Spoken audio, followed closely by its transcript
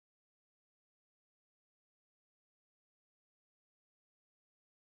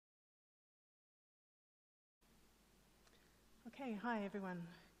Okay, hi everyone.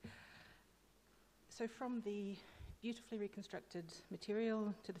 So from the beautifully reconstructed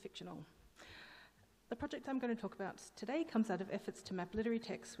material to the fictional. The project I'm going to talk about today comes out of efforts to map literary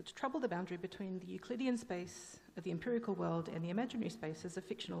texts which trouble the boundary between the Euclidean space of the empirical world and the imaginary spaces of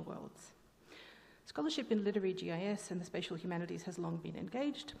fictional worlds. Scholarship in literary GIS and the spatial humanities has long been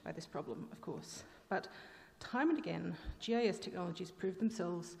engaged by this problem, of course, but time and again, GIS technologies prove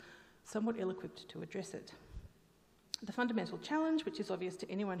themselves somewhat ill-equipped to address it. The fundamental challenge, which is obvious to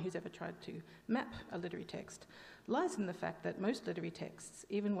anyone who's ever tried to map a literary text, lies in the fact that most literary texts,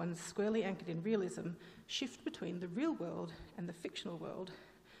 even ones squarely anchored in realism, shift between the real world and the fictional world,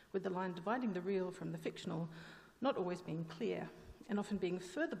 with the line dividing the real from the fictional not always being clear, and often being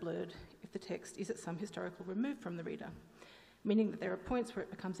further blurred if the text is at some historical remove from the reader, meaning that there are points where it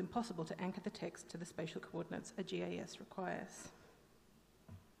becomes impossible to anchor the text to the spatial coordinates a GIS requires.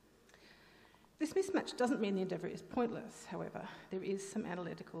 This mismatch doesn't mean the endeavour is pointless, however. There is some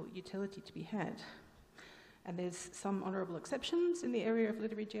analytical utility to be had. And there's some honourable exceptions in the area of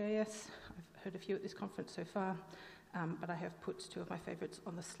literary GIS. I've heard a few at this conference so far, but I have put two of my favourites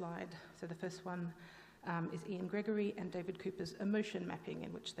on the slide. So the first one is Ian Gregory and David Cooper's emotion mapping,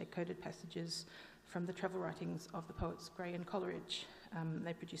 in which they coded passages from the travel writings of the poets Gray and Coleridge.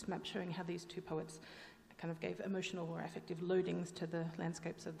 They produced maps showing how these two poets kind of gave emotional or affective loadings to the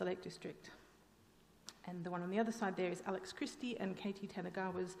landscapes of the Lake District. And the one on the other side there is Alex Christie and Katie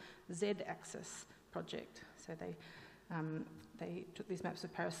Tanagawa's Z-axis project. So they took these maps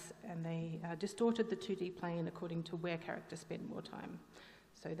of Paris and they distorted the 2D plane according to where characters spend more time.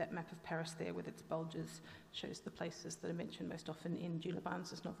 So that map of Paris there with its bulges shows the places that are mentioned most often in Juna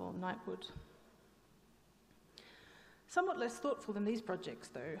Barnes's novel Nightwood. Somewhat less thoughtful than these projects,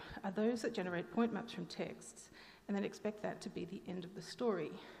 though, are those that generate point maps from texts and then expect that to be the end of the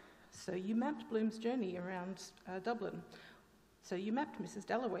story. So you mapped Bloom's journey around Dublin. So you mapped Mrs.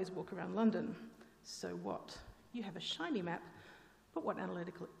 Dalloway's walk around London. So what? You have a shiny map, but what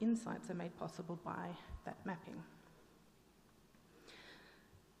analytical insights are made possible by that mapping?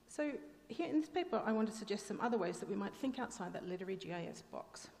 So here in this paper, I want to suggest some other ways that we might think outside that literary GIS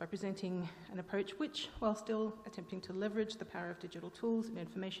box by presenting an approach which, while still attempting to leverage the power of digital tools and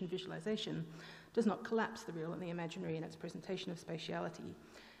information visualization, does not collapse the real and the imaginary in its presentation of spatiality,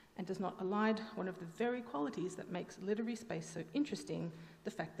 and does not elide one of the very qualities that makes literary space so interesting, the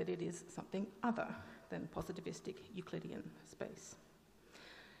fact that it is something other than positivistic Euclidean space.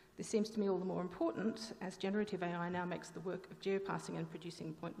 This seems to me all the more important as generative AI now makes the work of geoparsing and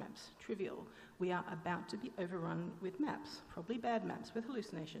producing point maps trivial. We are about to be overrun with maps, probably bad maps with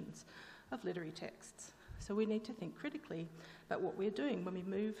hallucinations, of literary texts. So we need to think critically about what we're doing when we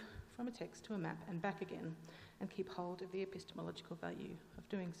move from a text to a map and back again, and keep hold of the epistemological value of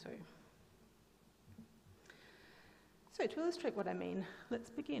doing so. So to illustrate what I mean, let's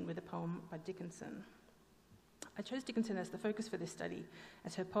begin with a poem by Dickinson. I chose Dickinson as the focus for this study,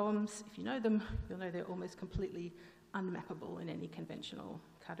 as her poems, if you know them, you'll know they're almost completely unmappable in any conventional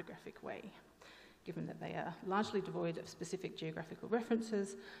cartographic way, given that they are largely devoid of specific geographical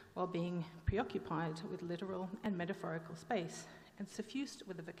references while being preoccupied with literal and metaphorical space and suffused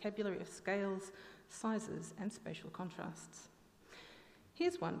with a vocabulary of scales, sizes, and spatial contrasts.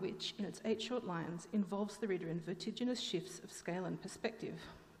 Here's one which, in its 8 short lines, involves the reader in vertiginous shifts of scale and perspective.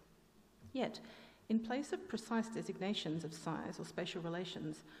 Yet, in place of precise designations of size or spatial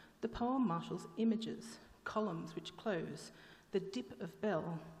relations, the poem marshals images, columns which close, the dip of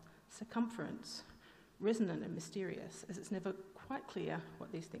bell, circumference, resonant and mysterious, as it's never quite clear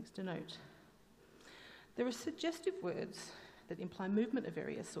what these things denote. There are suggestive words that imply movement of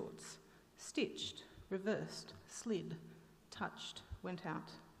various sorts: stitched, reversed, slid, touched, went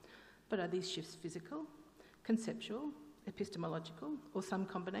out. But are these shifts physical, conceptual, epistemological, or some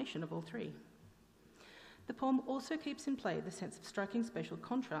combination of all three? The poem also keeps in play the sense of striking spatial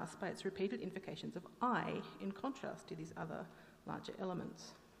contrast by its repeated invocations of I in contrast to these other larger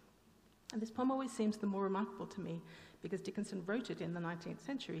elements. And this poem always seems the more remarkable to me because Dickinson wrote it in the 19th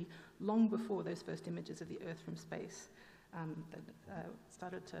century, long before those first images of the Earth from space that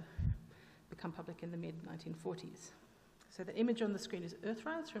started to become public in the mid-1940s. So the image on the screen is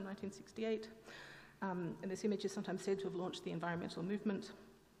Earthrise from 1968, and this image is sometimes said to have launched the environmental movement.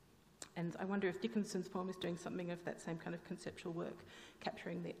 And I wonder if Dickinson's poem is doing something of that same kind of conceptual work,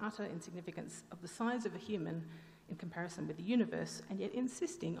 capturing the utter insignificance of the size of a human in comparison with the universe, and yet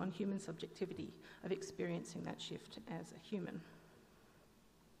insisting on human subjectivity of experiencing that shift as a human.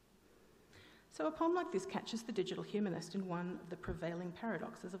 So a poem like this catches the digital humanist in one of the prevailing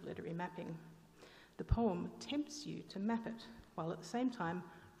paradoxes of literary mapping. The poem tempts you to map it, while at the same time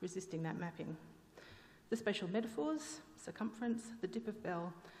resisting that mapping. The spatial metaphors, circumference, the dip of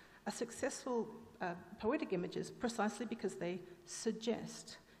bell, are successful poetic images precisely because they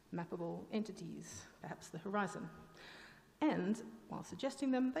suggest mappable entities, perhaps the horizon. And while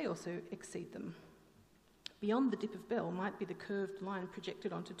suggesting them, they also exceed them. Beyond the dip of bell might be the curved line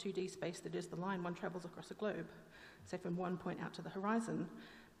projected onto 2D space that is the line one travels across a globe, say from one point out to the horizon,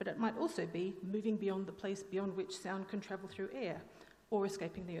 but it might also be moving beyond the place beyond which sound can travel through air, or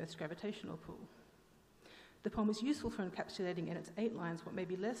escaping the Earth's gravitational pull. The poem is useful for encapsulating in its 8 lines what may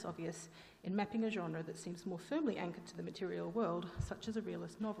be less obvious in mapping a genre that seems more firmly anchored to the material world, such as a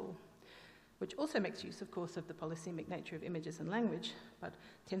realist novel, which also makes use, of course, of the polysemic nature of images and language, but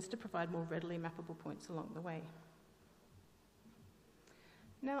tends to provide more readily mappable points along the way.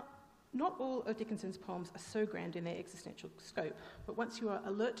 Now, not all of Dickinson's poems are so grand in their existential scope, but once you are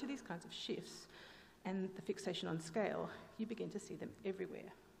alert to these kinds of shifts and the fixation on scale, you begin to see them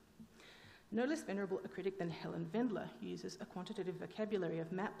everywhere. No less venerable a critic than Helen Vendler uses a quantitative vocabulary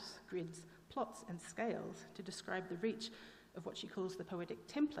of maps, grids, plots, and scales to describe the reach of what she calls the poetic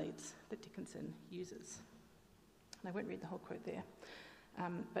templates that Dickinson uses. And I won't read the whole quote there,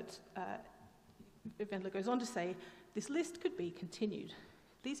 but Vendler goes on to say, this list could be continued.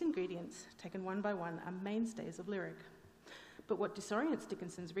 These ingredients, taken one by one, are mainstays of lyric. But what disorients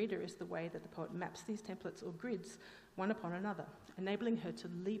Dickinson's reader is the way that the poet maps these templates or grids one upon another, enabling her to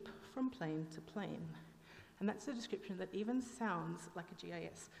leap from plane to plane. And that's a description that even sounds like a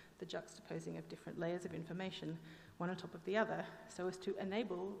GIS, the juxtaposing of different layers of information, one on top of the other, so as to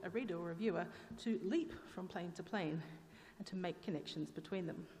enable a reader or a viewer to leap from plane to plane and to make connections between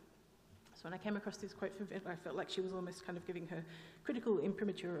them. So when I came across this quote from Vendler, I felt like she was almost kind of giving her critical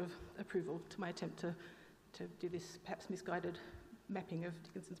imprimatur of approval to my attempt to do this perhaps misguided mapping of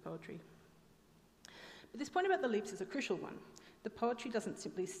Dickinson's poetry. But this point about the leaps is a crucial one. The poetry doesn't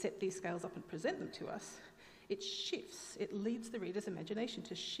simply set these scales up and present them to us. It shifts. It leads the reader's imagination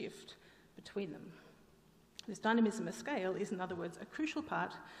to shift between them. This dynamism of scale is, in other words, a crucial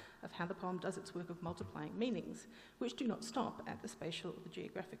part of how the poem does its work of multiplying meanings, which do not stop at the spatial or the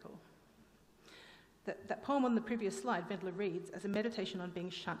geographical. That poem on the previous slide, Vendler reads as a meditation on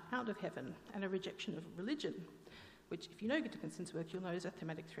being shut out of heaven and a rejection of religion, which, if you know Dickinson's work, you'll know is a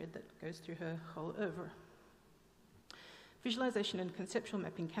thematic thread that goes through her whole oeuvre. Visualization and conceptual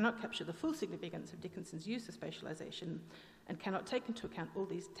mapping cannot capture the full significance of Dickinson's use of spatialization and cannot take into account all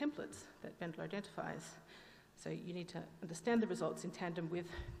these templates that Vendler identifies. So you need to understand the results in tandem with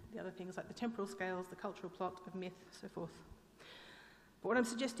the other things like the temporal scales, the cultural plot of myth, so forth. But what I'm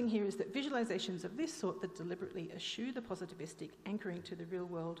suggesting here is that visualizations of this sort that deliberately eschew the positivistic anchoring to the real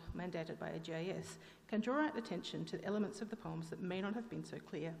world mandated by a GIS can draw out attention to elements of the poems that may not have been so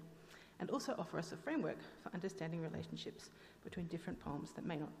clear, and also offer us a framework for understanding relationships between different poems that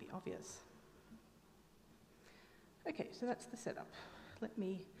may not be obvious. Okay, so that's the setup. Let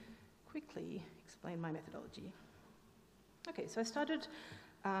me quickly explain my methodology. Okay, so I started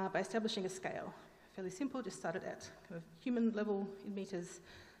by establishing a scale. Fairly simple, just started at kind of human level in meters,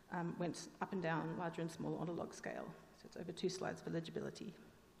 went up and down, larger and smaller on a log scale. So it's over 2 slides for legibility.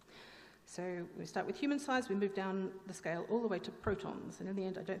 So we start with human size, we move down the scale all the way to protons, and in the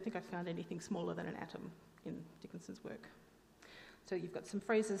end I don't think I found anything smaller than an atom in Dickinson's work. So you've got some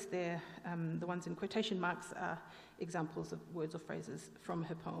phrases there, the ones in quotation marks are examples of words or phrases from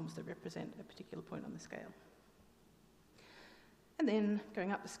her poems that represent a particular point on the scale. And then,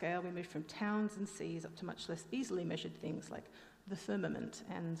 going up the scale, we move from towns and seas up to much less easily measured things like the firmament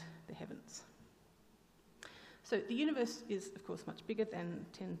and the heavens. So the universe is, of course, much bigger than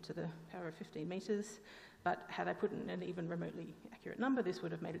 10 to the power of 15 metres, but had I put in an even remotely accurate number, this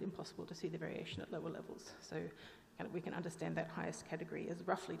would have made it impossible to see the variation at lower levels. So we can understand that highest category as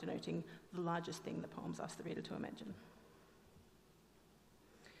roughly denoting the largest thing the poems ask the reader to imagine.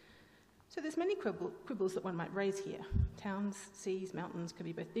 So there's many quibbles that one might raise here. Towns, seas, mountains can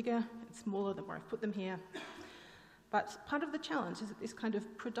be both bigger and smaller than where I've put them here. But part of the challenge is that this kind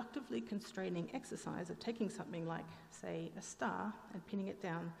of productively constraining exercise of taking something like, say, a star and pinning it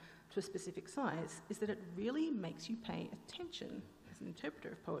down to a specific size is that it really makes you pay attention, as an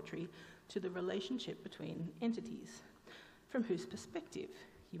interpreter of poetry, to the relationship between entities, from whose perspective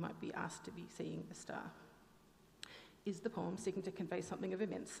you might be asked to be seeing a star. Is the poem seeking to convey something of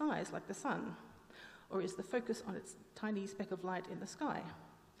immense size, like the sun? Or is the focus on its tiny speck of light in the sky?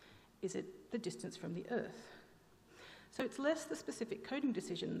 Is it the distance from the earth? So it's less the specific coding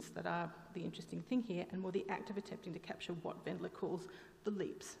decisions that are the interesting thing here, and more the act of attempting to capture what Vendler calls the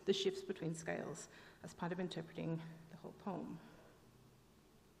leaps, the shifts between scales, as part of interpreting the whole poem.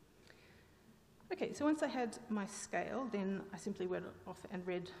 Okay, so once I had my scale, then I simply went off and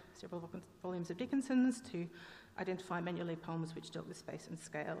read several volumes of Dickinson's to identify manually poems which dealt with space and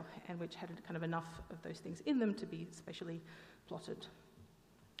scale and which had kind of enough of those things in them to be spatially plotted.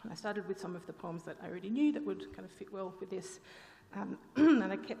 And I started with some of the poems that I already knew that would kind of fit well with this, and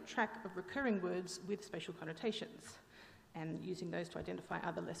I kept track of recurring words with spatial connotations and using those to identify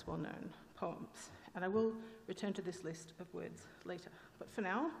other less well-known poems. And I will return to this list of words later. But for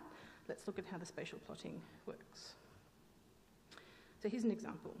now, let's look at how the spatial plotting works. So here's an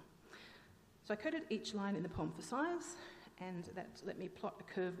example. So I coded each line in the poem for size, and that let me plot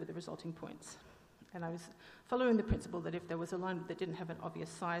a curve with the resulting points. And I was following the principle that if there was a line that didn't have an obvious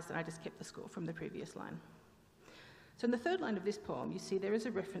size, then I just kept the score from the previous line. So in the third line of this poem, you see there is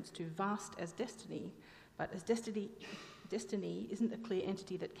a reference to vast as destiny, but as destiny isn't a clear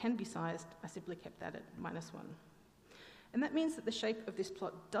entity that can be sized, I simply kept that at -1. And that means that the shape of this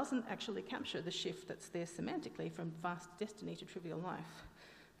plot doesn't actually capture the shift that's there semantically from vast destiny to trivial life,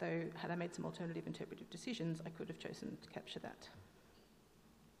 though had I made some alternative interpretive decisions, I could have chosen to capture that.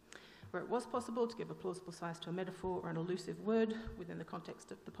 Where it was possible to give a plausible size to a metaphor or an elusive word within the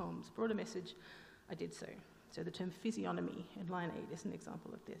context of the poem's broader message, I did so. So the term physiognomy in line 8 is an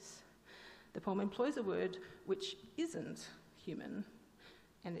example of this. The poem employs a word which isn't human,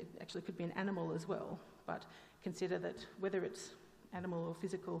 and it actually could be an animal as well, but consider that whether it's animal or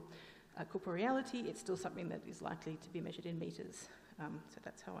physical corporeality, it's still something that is likely to be measured in metres. So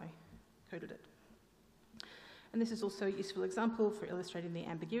that's how I coded it. And this is also a useful example for illustrating the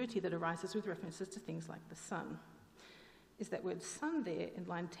ambiguity that arises with references to things like the sun. Is that word sun there in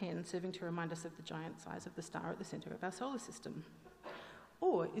line 10 serving to remind us of the giant size of the star at the centre of our solar system?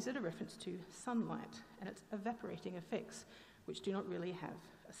 Or is it a reference to sunlight and its evaporating effects, which do not really have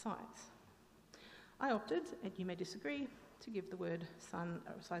a size? I opted, and you may disagree, to give the word sun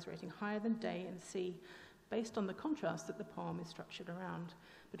a size rating higher than day and sea, based on the contrast that the poem is structured around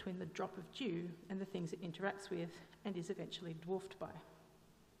between the drop of dew and the things it interacts with and is eventually dwarfed by.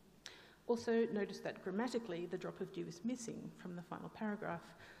 Also, notice that grammatically the drop of dew is missing from the final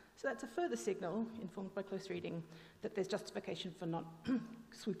paragraph, so that's a further signal, informed by close reading, that there's justification for not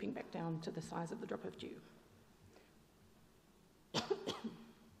swooping back down to the size of the drop of dew.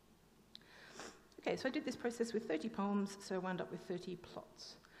 Okay, so I did this process with 30 poems, so I wound up with 30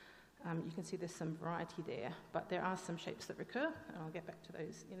 plots. You can see there's some variety there, but there are some shapes that recur, and I'll get back to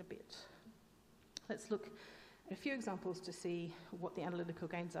those in a bit. Let's look at a few examples to see what the analytical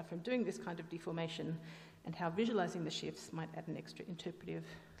gains are from doing this kind of deformation and how visualising the shifts might add an extra interpretive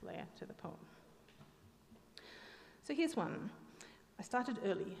layer to the poem. So here's one. I started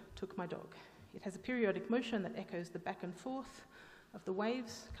early, took my dog. It has a periodic motion that echoes the back and forth of the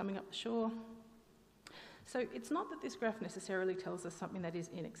waves coming up the shore. So it's not that this graph necessarily tells us something that is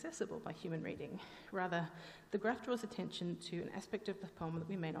inaccessible by human reading. Rather, the graph draws attention to an aspect of the poem that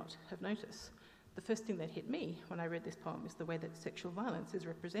we may not have noticed. The first thing that hit me when I read this poem is the way that sexual violence is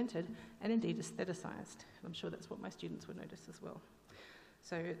represented and indeed aestheticised. I'm sure that's what my students would notice as well.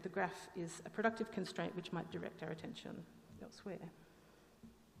 So the graph is a productive constraint which might direct our attention elsewhere.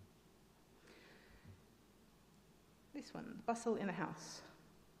 This one, bustle in a house.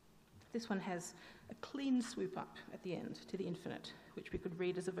 This one has a clean swoop up at the end to the infinite, which we could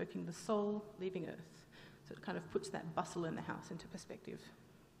read as evoking the soul leaving Earth. So it kind of puts that bustle in the house into perspective.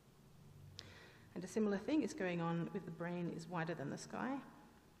 And a similar thing is going on with the brain is wider than the sky.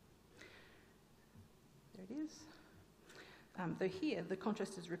 There it is. Though here, the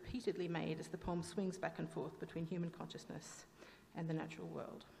contrast is repeatedly made as the poem swings back and forth between human consciousness and the natural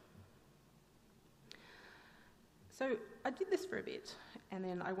world. So I did this for a bit, and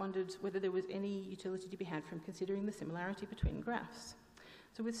then I wondered whether there was any utility to be had from considering the similarity between graphs.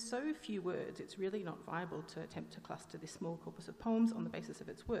 So with so few words, it's really not viable to attempt to cluster this small corpus of poems on the basis of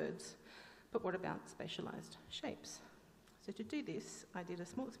its words. But what about spatialised shapes? So to do this, I did a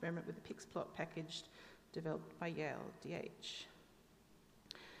small experiment with a PixPlot package developed by Yale DH.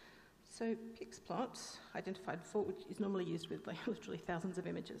 So PixPlot identified 4, which is normally used with literally thousands of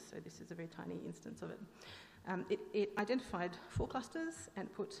images, so this is a very tiny instance of it. It identified 4 clusters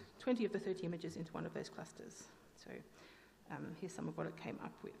and put 20 of the 30 images into one of those clusters. So here's some of what it came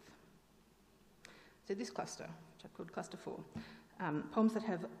up with. So this cluster, which I've called cluster 4, poems that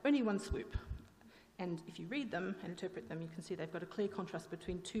have only one swoop. And if you read them and interpret them, you can see they've got a clear contrast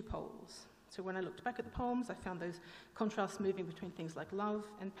between 2 poles. So when I looked back at the poems, I found those contrasts moving between things like love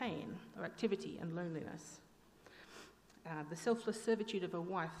and pain, or activity and loneliness. The selfless servitude of a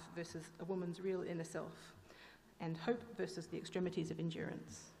wife versus a woman's real inner self, and hope versus the extremities of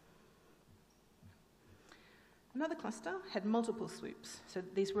endurance. Another cluster had multiple swoops, so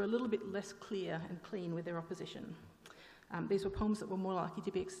these were a little bit less clear and clean with their opposition. These were poems that were more likely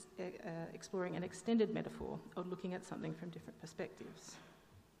to be exploring an extended metaphor or looking at something from different perspectives.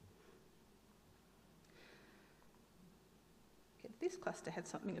 Okay, this cluster had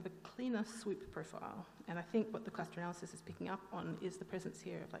something of a cleaner swoop profile, and I think what the cluster analysis is picking up on is the presence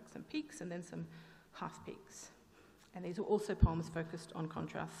here of like some peaks and then some half peaks. And these are also poems focused on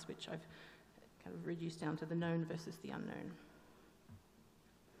contrasts, which I've kind of reduced down to the known versus the unknown.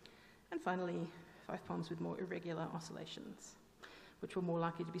 And finally, 5 poems with more irregular oscillations, which were more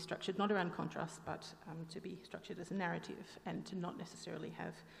likely to be structured not around contrast, but to be structured as a narrative and to not necessarily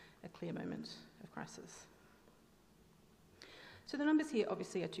have a clear moment of crisis. So the numbers here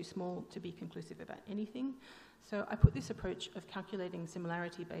obviously are too small to be conclusive about anything. So I put this approach of calculating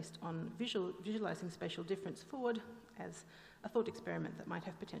similarity based on visualizing spatial difference forward as a thought experiment that might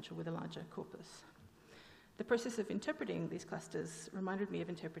have potential with a larger corpus. The process of interpreting these clusters reminded me of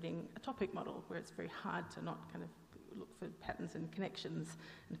interpreting a topic model, where it's very hard to not kind of look for patterns and connections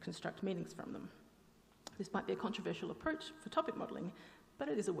and construct meanings from them. This might be a controversial approach for topic modelling, but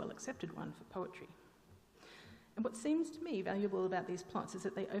it is a well-accepted one for poetry. And what seems to me valuable about these plots is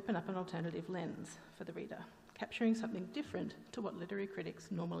that they open up an alternative lens for the reader, capturing something different to what literary critics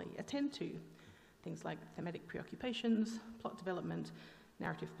normally attend to. Things like thematic preoccupations, plot development,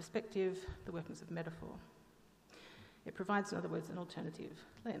 narrative perspective, the workings of metaphor. It provides, in other words, an alternative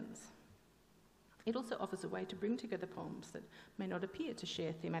lens. It also offers a way to bring together poems that may not appear to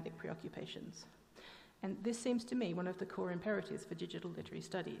share thematic preoccupations. And this seems to me one of the core imperatives for digital literary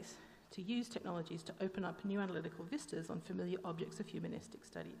studies, to use technologies to open up new analytical vistas on familiar objects of humanistic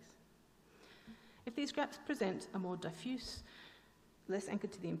studies. If these gaps present a more diffuse, less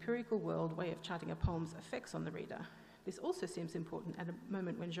anchored to the empirical world way of charting a poem's effects on the reader, this also seems important at a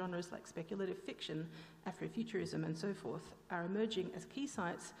moment when genres like speculative fiction, Afrofuturism and so forth are emerging as key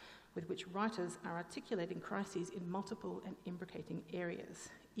sites with which writers are articulating crises in multiple and imbricating areas: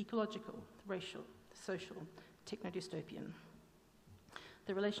 ecological, racial, social, techno-dystopian.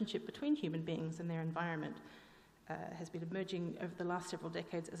 The relationship between human beings and their environment has been emerging over the last several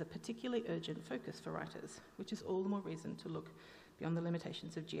decades as a particularly urgent focus for writers, which is all the more reason to look beyond the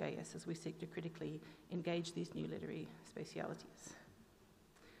limitations of GIS as we seek to critically engage these new literary spatialities.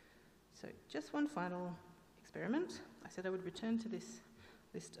 So just one final experiment. I said I would return to this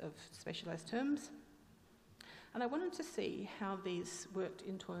list of spatialized terms, and I wanted to see how these worked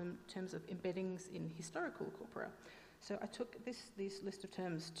in terms of embeddings in historical corpora. So I took this list of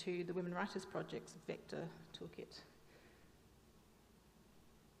terms to the Women Writers Project's Vector Toolkit.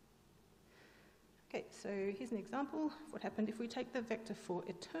 Okay, so here's an example of what happened if we take the vector for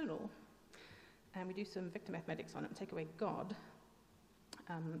eternal and we do some vector mathematics on it and take away God.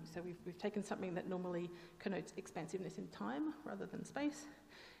 So we've taken something that normally connotes expansiveness in time rather than space,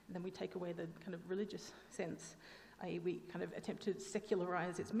 and then we take away the kind of religious sense, i.e. we kind of attempt to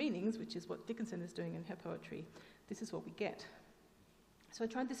secularize its meanings, which is what Dickinson is doing in her poetry. This is what we get. So I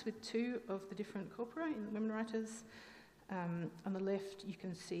tried this with 2 of the different corpora in Women Writers. On the left, you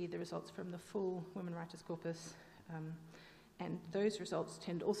can see the results from the full Women Writers corpus, and those results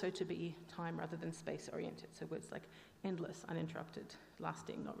tend also to be time rather than space-oriented, so words like endless, uninterrupted,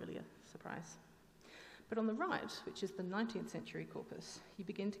 lasting, not really a surprise. But on the right, which is the 19th century corpus, you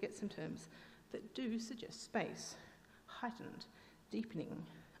begin to get some terms that do suggest space: heightened, deepening,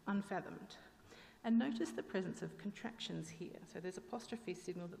 unfathomed. And notice the presence of contractions here. So there's apostrophe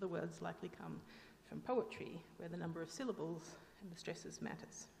signal that the words likely come from poetry, where the number of syllables and the stresses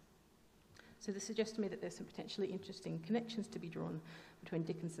matters. So this suggests to me that there's some potentially interesting connections to be drawn between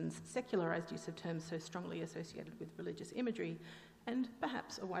Dickinson's secularized use of terms so strongly associated with religious imagery and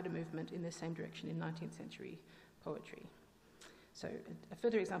perhaps a wider movement in the same direction in 19th century poetry. So a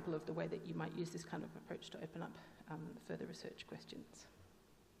further example of the way that you might use this kind of approach to open up further research questions.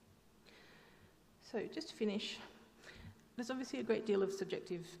 So just to finish, there's obviously a great deal of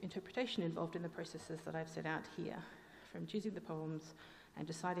subjective interpretation involved in the processes that I've set out here, from choosing the poems and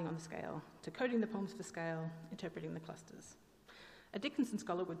deciding on the scale, to coding the poems for scale, interpreting the clusters. A Dickinson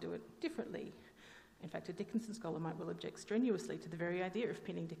scholar would do it differently. In fact, a Dickinson scholar might well object strenuously to the very idea of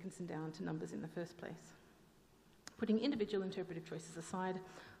pinning Dickinson down to numbers in the first place. Putting individual interpretive choices aside,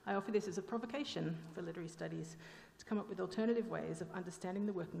 I offer this as a provocation for literary studies to come up with alternative ways of understanding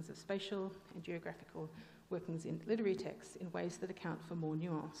the workings of spatial and geographical workings in literary texts in ways that account for more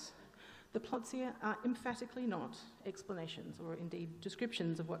nuance. The plots here are emphatically not explanations or indeed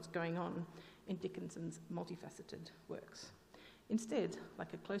descriptions of what's going on in Dickinson's multifaceted works. Instead,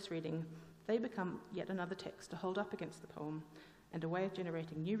 like a close reading, they become yet another text to hold up against the poem and a way of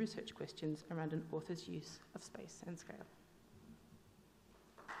generating new research questions around an author's use of space and scale.